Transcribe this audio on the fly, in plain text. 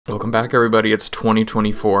Welcome back everybody, it's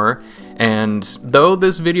 2024, and though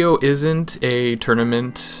this video isn't a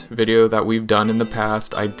tournament video that we've done in the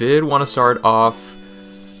past, I did want to start off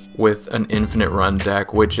with an infinite run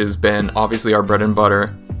deck, which has been obviously our bread and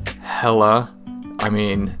butter, Hela. I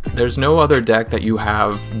mean, there's no other deck that you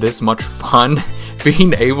have this much fun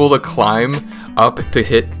being able to climb up to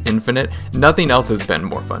hit infinite. Nothing else has been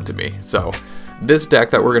more fun to me. So this deck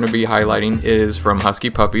that we're going to be highlighting is from Husky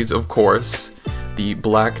Puppies, of course. The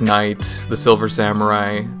Black Knight, the Silver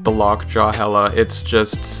Samurai, the Lockjaw Hela. It's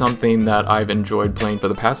just something that I've enjoyed playing for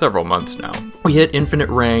the past several months now. We hit infinite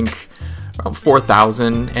rank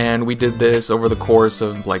 4,000, and we did this over the course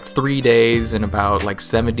of like 3 days and about like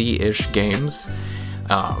 70-ish games.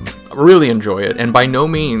 Really enjoy it, and by no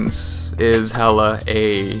means is Hela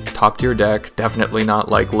a top tier deck. Definitely not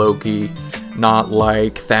like Loki, not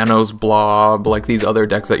like Thanos Blob, like these other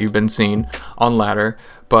decks that you've been seeing on ladder,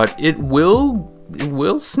 but it will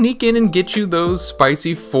sneak in and get you those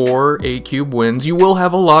spicy 4 8-cube wins. You will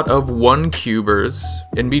have a lot of 1-cubers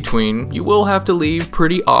in between. You will have to leave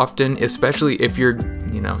pretty often, especially if you've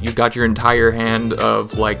got your entire hand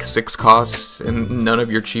of like 6 costs and none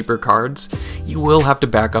of your cheaper cards. You will have to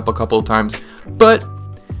back up a couple of times, but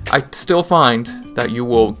I still find that you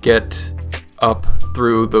will get up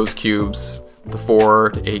through those cubes, the 4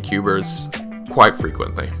 to 8-cubers, quite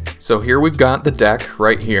frequently. So here we've got the deck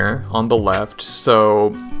right here on the left.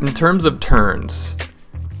 So in terms of turns,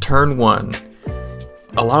 turn 1,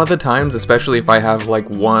 a lot of the times, especially if I have like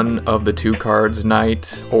one of the 2 cards,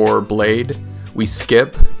 Knight or Blade, we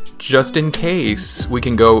skip just in case we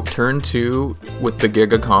can go turn 2 with the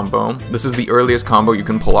Giga combo. This is the earliest combo you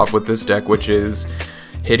can pull off with this deck, which is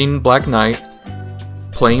hitting Black Knight,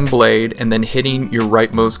 playing Blade, and then hitting your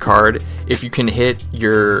rightmost card. If you can hit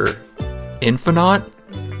your Infinite,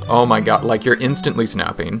 oh my god, like you're instantly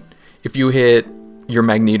snapping. If you hit your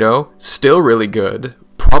Magneto, still really good,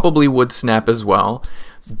 probably would snap as well.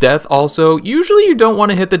 Death also, usually you don't want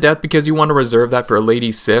to hit the Death because you want to reserve that for a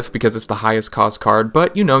Lady Sif because it's the highest cost card,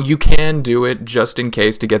 but you know, you can do it just in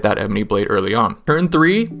case to get that Ebony Blade early on. Turn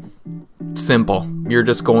 3, simple. You're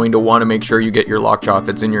just going to want to make sure you get your Lockjaw if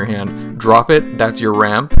it's in your hand. Drop it, that's your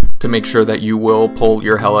ramp to make sure that you will pull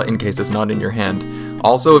your Hela in case it's not in your hand.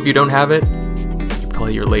 Also, if you don't have it, you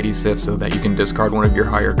play your Lady Sif so that you can discard one of your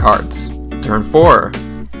higher cards. Turn 4,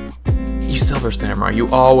 you Silver Samurai. You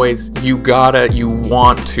want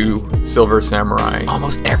to Silver Samurai.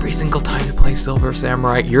 Almost every single time you play Silver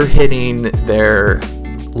Samurai, you're hitting their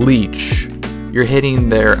Leech, you're hitting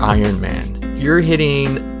their Iron Man, you're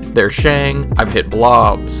hitting their Shang. I've hit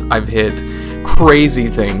Blobs, I've hit crazy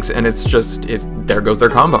things, and it's just, there goes their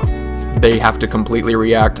combo. They have to completely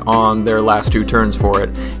react on their last 2 turns for it,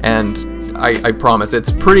 and I promise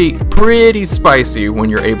it's pretty spicy when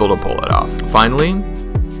you're able to pull it off. Finally,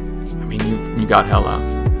 I mean, you got Hela.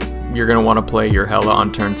 You're gonna want to play your Hela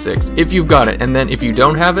on turn 6 if you've got it, and then if you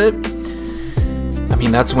don't have it, I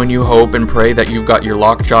mean, that's when you hope and pray that you've got your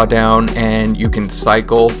Lockjaw down and you can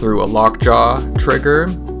cycle through a Lockjaw trigger.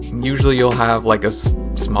 Usually you'll have like a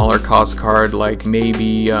smaller cost card, like maybe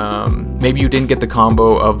you didn't get the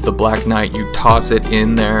combo of the Black Knight, you toss it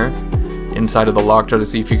in there inside of the Lockjaw to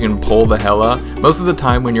see if you can pull the Hela. Most of the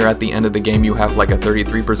time when you're at the end of the game, you have like a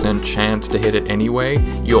 33% chance to hit it anyway.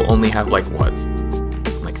 You'll only have like what,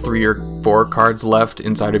 like 3 or 4 cards left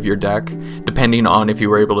inside of your deck, depending on if you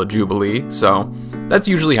were able to Jubilee. So that's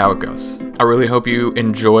usually how it goes. I really hope you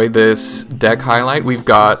enjoy this deck highlight. We've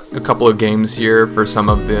got a couple of games here for some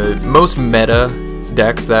of the most meta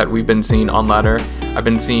decks that we've been seeing on ladder. I've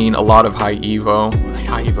been seeing a lot of High Evo.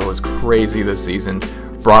 High Evo is crazy this season,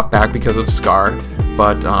 brought back because of Scar,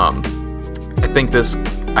 but I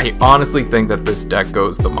honestly think that this deck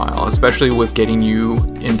goes the mile, especially with getting you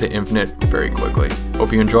into infinite very quickly.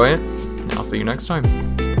 Hope you enjoy it, and I'll see you next time.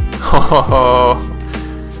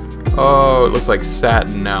 Oh, it looks like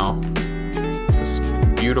satin now. Just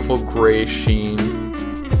beautiful gray sheen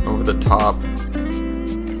over the top.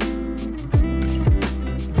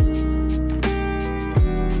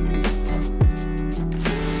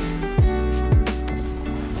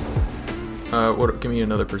 Give me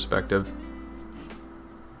another perspective.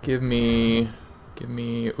 Give me,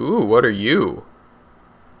 ooh, what are you?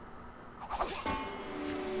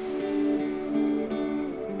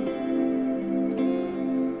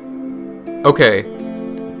 Okay,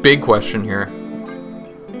 big question here.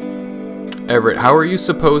 Everett, how are you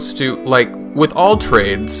supposed to, like, with all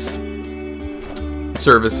trades,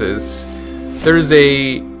 services, there's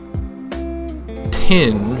a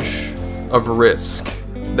tinge of risk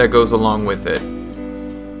that goes along with it.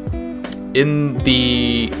 In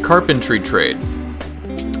the carpentry trade,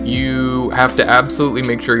 You have to absolutely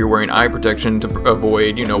make sure you're wearing eye protection to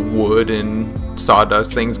avoid, you know, wood and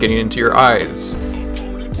sawdust things getting into your eyes.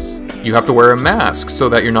 You have to wear a mask so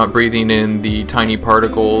that you're not breathing in the tiny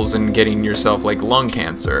particles and getting yourself like lung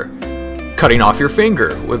cancer. Cutting off your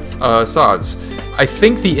finger with saws. I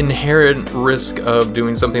think the inherent risk of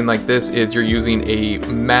doing something like this is you're using a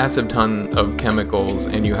massive ton of chemicals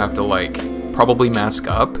and you have to like probably mask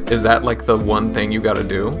up. Is that like the one thing you gotta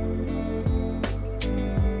do?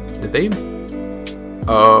 Did they?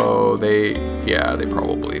 Oh, yeah, they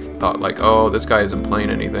probably thought like, oh, this guy isn't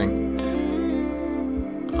playing anything.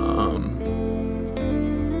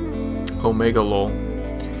 Omega lol.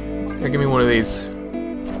 Here, give me one of these.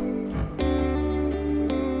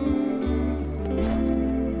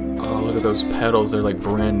 Oh, look at those pedals, they're like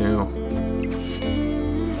brand new.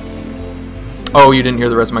 Oh, you didn't hear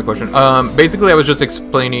the rest of my question. Basically I was just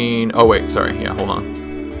explaining, oh wait, sorry, yeah, hold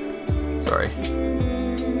on. Sorry.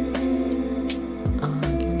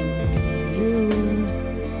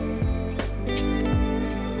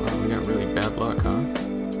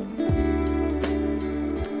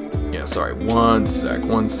 Sorry, one sec,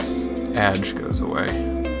 once edge goes away.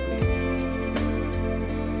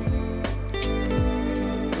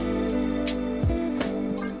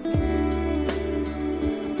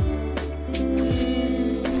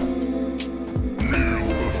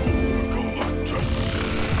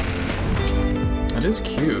 That is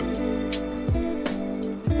cute.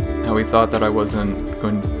 How he thought that I wasn't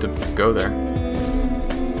going to go there.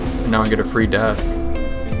 And now I get a free death.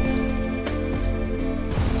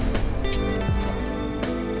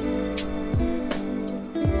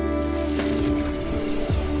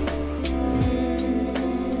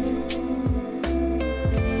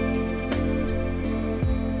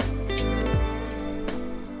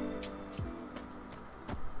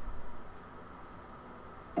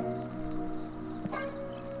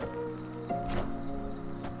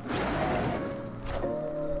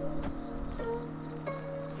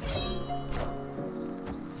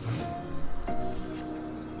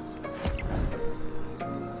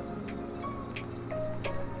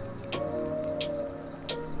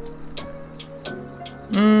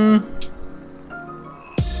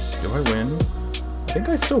 Do I win? I think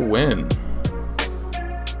I still win.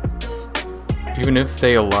 Even if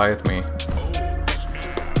they Goliath me.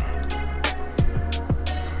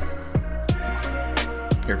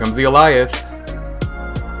 Here comes the Goliath.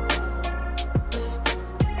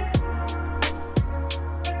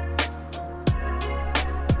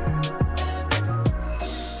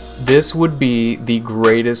 This would be the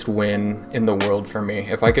greatest win in the world for me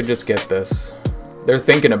if I could just get this. They're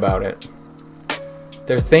thinking about it.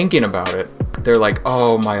 They're thinking about it. They're like,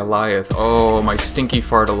 oh, my Goliath. Oh, my stinky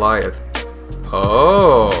fart Goliath.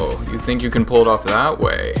 Oh, you think you can pull it off that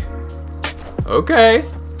way? Okay.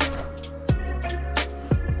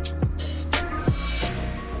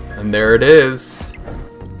 And there it is.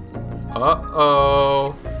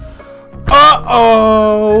 Uh-oh.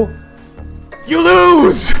 Uh-oh! You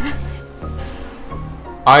lose!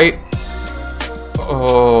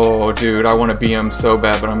 Oh, dude, I want to BM so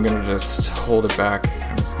bad, but I'm gonna just hold it back.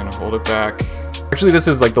 I'm just gonna hold it back. Actually, this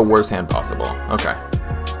is like the worst hand possible. Okay.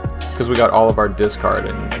 Because we got all of our discard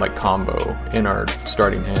and like combo in our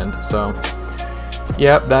starting hand, so.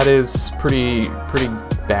 Yep, that is pretty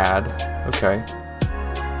bad. Okay.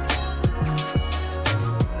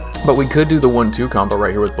 But we could do the 1-2 combo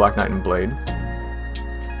right here with Black Knight and Blade.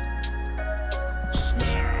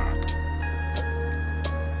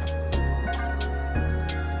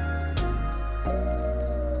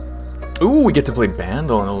 Ooh, we get to play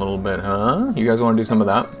Bandle in a little bit, huh? You guys want to do some of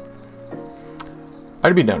that?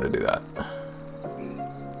 I'd be down to do that.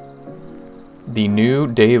 The new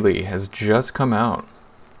daily has just come out.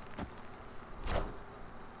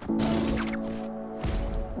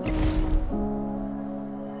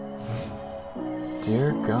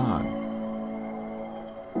 Dear God.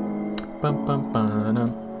 Bum, bum,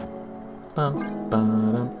 ba-dum. Bum,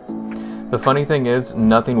 ba-dum. The funny thing is,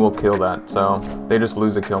 nothing will kill that, so they just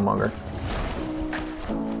lose a Killmonger.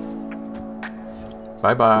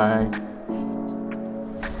 Bye-bye.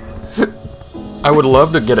 I would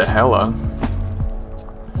love to get a Hela.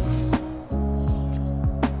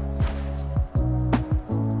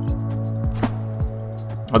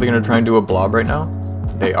 Are they gonna try and do a Blob right now?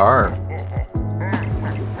 They are.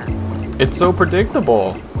 It's so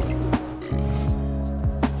predictable.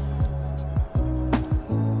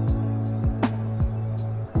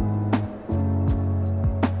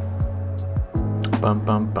 Bum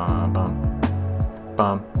bum bum bum.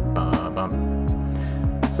 Bum bum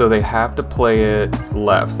bum. So they have to play it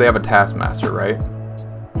left. So they have a Taskmaster, right?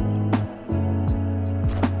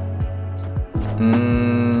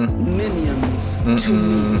 Minions to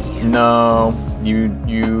me. No,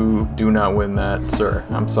 you do not win that, sir.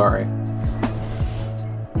 I'm sorry.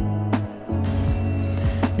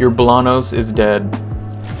 Your Blanos is dead.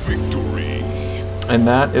 Victory. And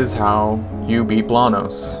that is how you beat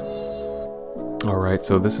Blanos. Alright,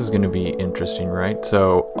 so this is going to be interesting, right?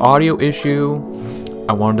 So, audio issue.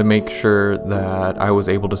 I wanted to make sure that I was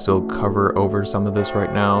able to still cover over some of this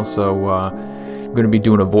right now, so I'm going to be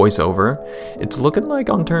doing a voiceover. It's looking like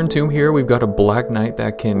on turn 2 here, we've got a Black Knight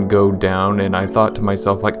that can go down, and I thought to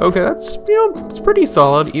myself, like, okay, that's, it's pretty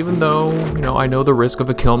solid, even though, I know the risk of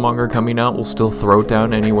a Killmonger coming out, we'll still throw it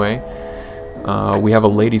down anyway. We have a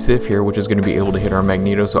Lady Sif here, which is going to be able to hit our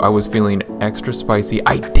Magneto, so I was feeling extra spicy.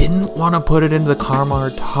 I didn't want to put it into the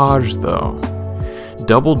Karmartage, though.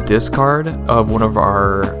 Double discard of one of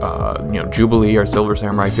our, Jubilee, our Silver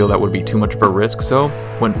Samurai, I feel that would be too much of a risk, so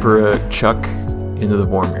went for a Chuck into the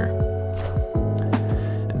Vormir.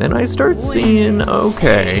 And then I start seeing,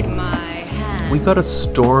 okay, we've got a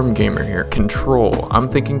Storm Gamer here, Control. I'm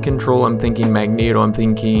thinking Control, I'm thinking Magneto, I'm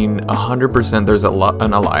thinking 100% there's an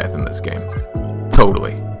Alioth in this game.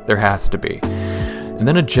 Totally. There has to be. And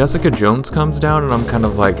then a Jessica Jones comes down and I'm kind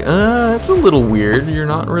of like, it's a little weird. You're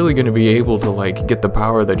not really going to be able to, like, get the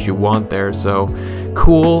power that you want there, so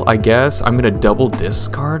cool, I guess. I'm going to double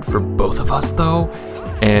discard for both of us, though.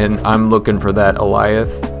 And I'm looking for that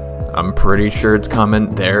Alioth. I'm pretty sure it's coming.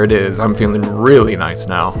 There it is. I'm feeling really nice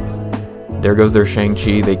now. There goes their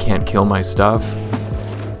Shang-Chi. They can't kill my stuff.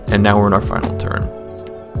 And now we're in our final turn.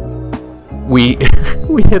 We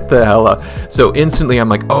hit the Hela. So instantly I'm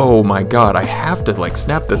like, oh my god, I have to, like,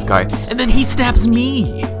 snap this guy. And then he snaps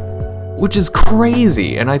me, which is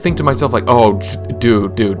crazy. And I think to myself, like, oh,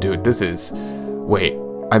 dude, this is... Wait,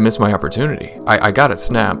 I missed my opportunity. I got it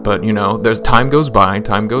snap, but, there's time goes by,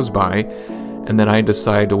 and then I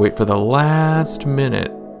decide to wait for the last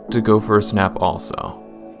minute to go for a snap also.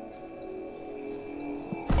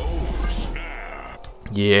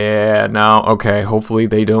 Yeah, now, okay, hopefully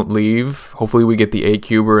they don't leave. Hopefully we get the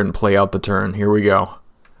A-Cuber and play out the turn. Here we go.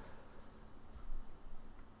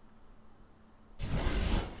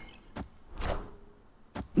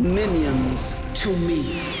 Minions to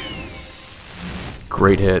me.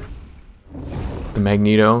 Great hit. The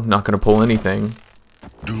Magneto, not gonna pull anything.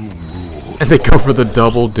 Doom rules. And they go for the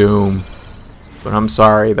double Doom. But I'm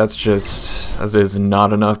sorry, that is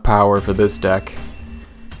not enough power for this deck.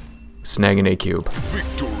 Snag an A-Cube.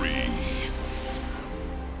 Victory.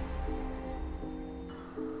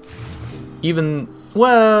 Even,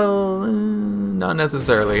 well, not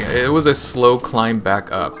necessarily. It was a slow climb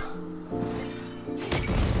back up.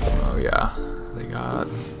 Oh yeah, they got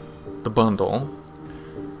the bundle.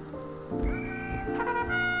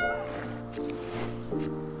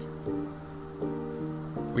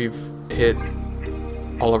 We've hit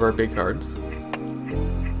all of our big cards.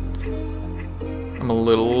 I'm a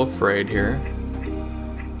little afraid here.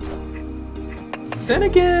 Then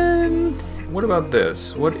again, what about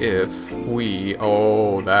this? What if we...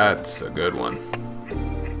 Oh, that's a good one.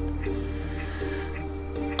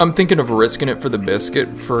 I'm thinking of risking it for the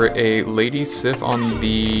biscuit for a Lady Sif on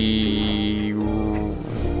the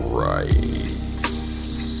right.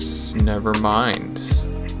 Never mind.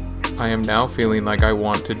 I am now feeling like I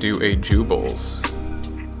want to do a Jubiles.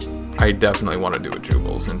 I definitely want to do a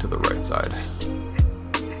Jubiles into the right side.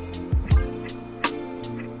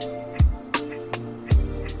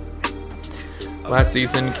 Last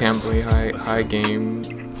season, Can't Play High Game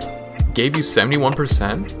gave you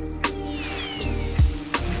 71%?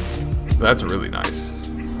 That's really nice.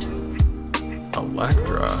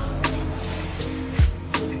 Electra.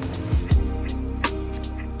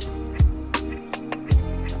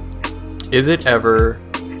 Is it ever...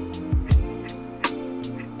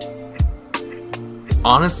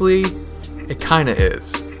 Honestly, it kinda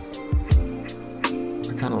is.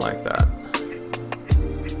 I kinda like that.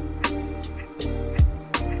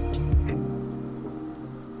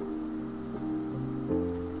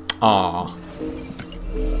 Aw.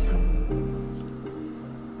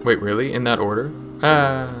 Wait, really? In that order?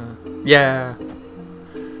 Yeah.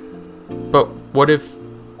 But what if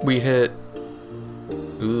we hit...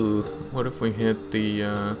 Ooh, what if we hit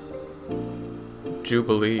the,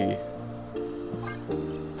 Jubilee?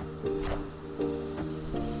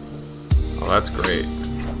 Oh, that's great.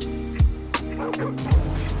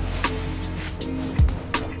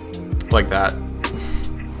 Like that.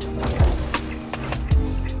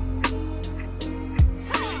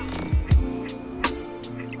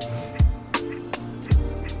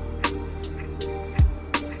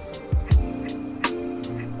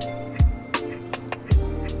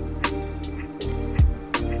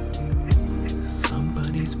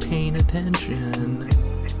 Somebody's paying attention.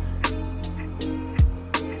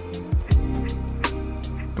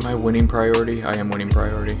 Am I winning priority? I am winning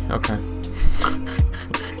priority. Okay.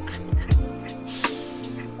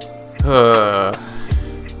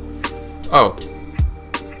 Oh.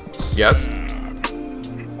 Yes?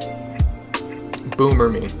 Boomer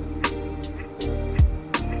me.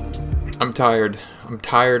 I'm tired. I'm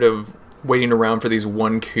tired of waiting around for these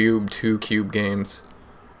 1 cube, 2 cube games.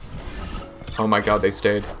 Oh my god, they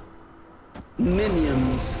stayed.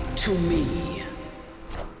 Minions to me.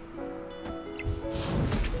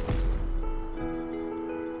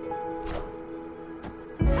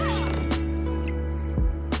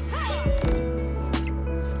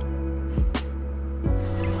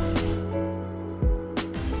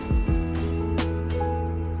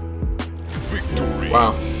 Victory.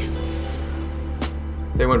 Wow.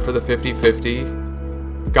 They went for the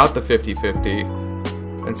 50-50, got the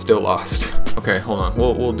 50-50, and still lost. Okay, hold on.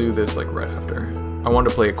 We'll do this like right after. I wanted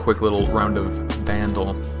to play a quick little round of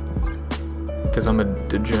Vandal, because I'm a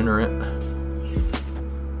degenerate.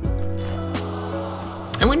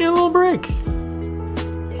 And we need a little break.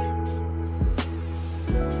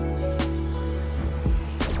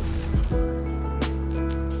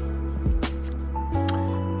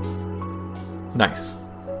 Nice.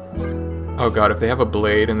 Oh god, if they have a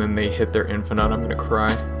blade and then they hit their infinite, I'm gonna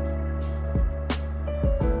cry.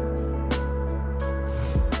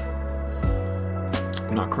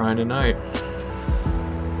 I'm not crying tonight.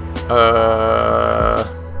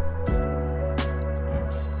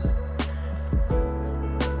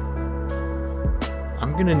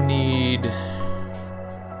 I'm gonna need...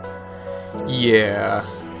 Yeah.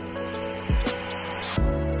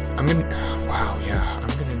 I'm gonna... Wow, yeah. I'm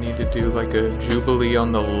gonna need to do like a Jubilee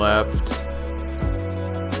on the left.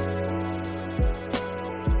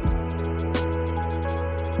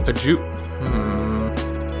 A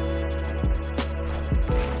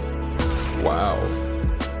Wow.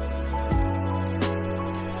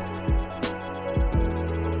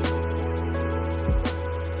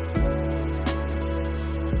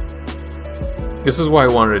 This is why I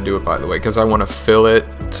wanted to do it, by the way, because I want to fill it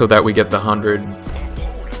so that we get the 100.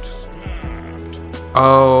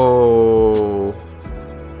 Oh.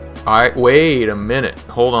 Wait a minute.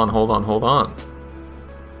 Hold on.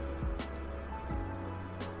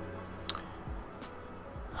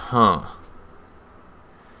 Huh.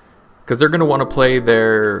 Because they're going to want to play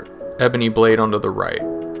their Ebony Blade onto the right.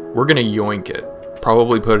 We're going to yoink it.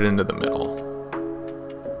 Probably put it into the middle.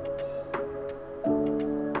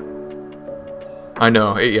 I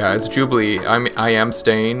know. Yeah, it's Jubilee. I am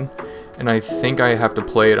staying. And I think I have to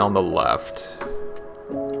play it on the left.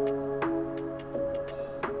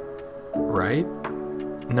 Right?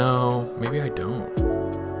 No, maybe I don't.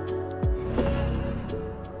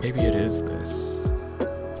 Maybe it is this.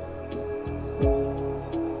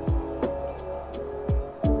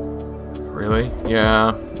 Really?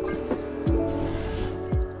 Yeah.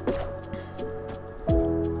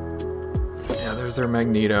 Yeah, there's their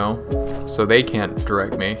Magneto. So they can't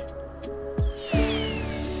direct me.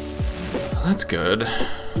 That's good.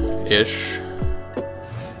 Ish.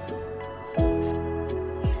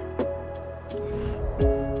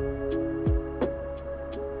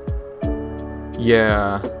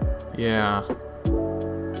 Yeah. Yeah.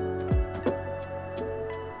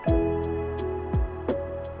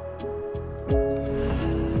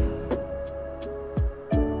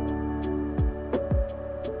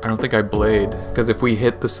 I don't think I blade, because if we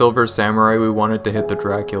hit the Silver Samurai, we want it to hit the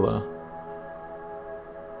Dracula.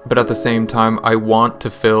 But at the same time, I want to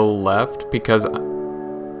fill left, because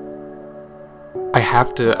I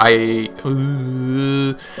have to, I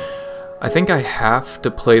think I have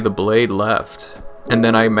to play the blade left, and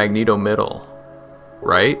then I Magneto middle,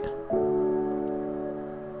 right?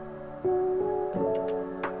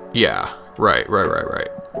 Yeah, right.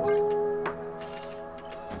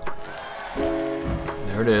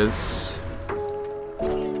 There it is.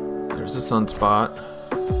 There's a sunspot.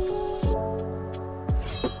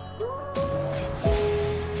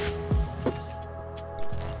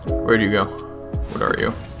 Where'd you go? What are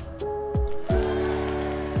you?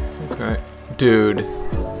 Okay. Dude.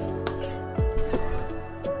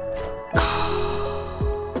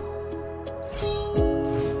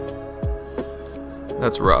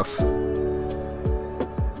 That's rough.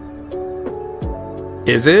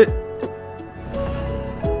 Is it?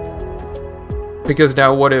 Because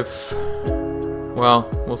now what if... Well,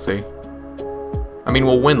 we'll see. I mean,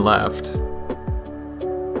 we'll win left.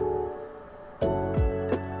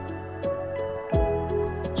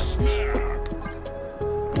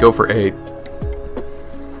 Go for 8.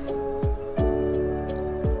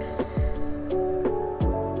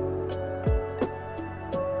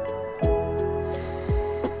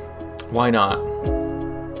 Why not?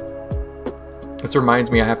 This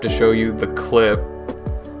reminds me I have to show you the clip.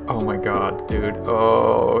 Oh my god, dude.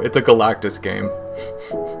 Oh, it's a Galactus game.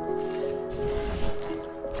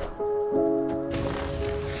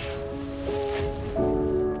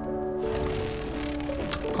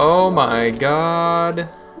 Oh my god.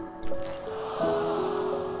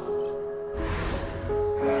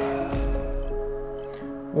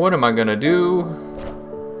 What am I gonna do?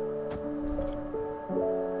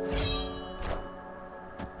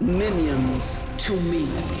 Minions to me.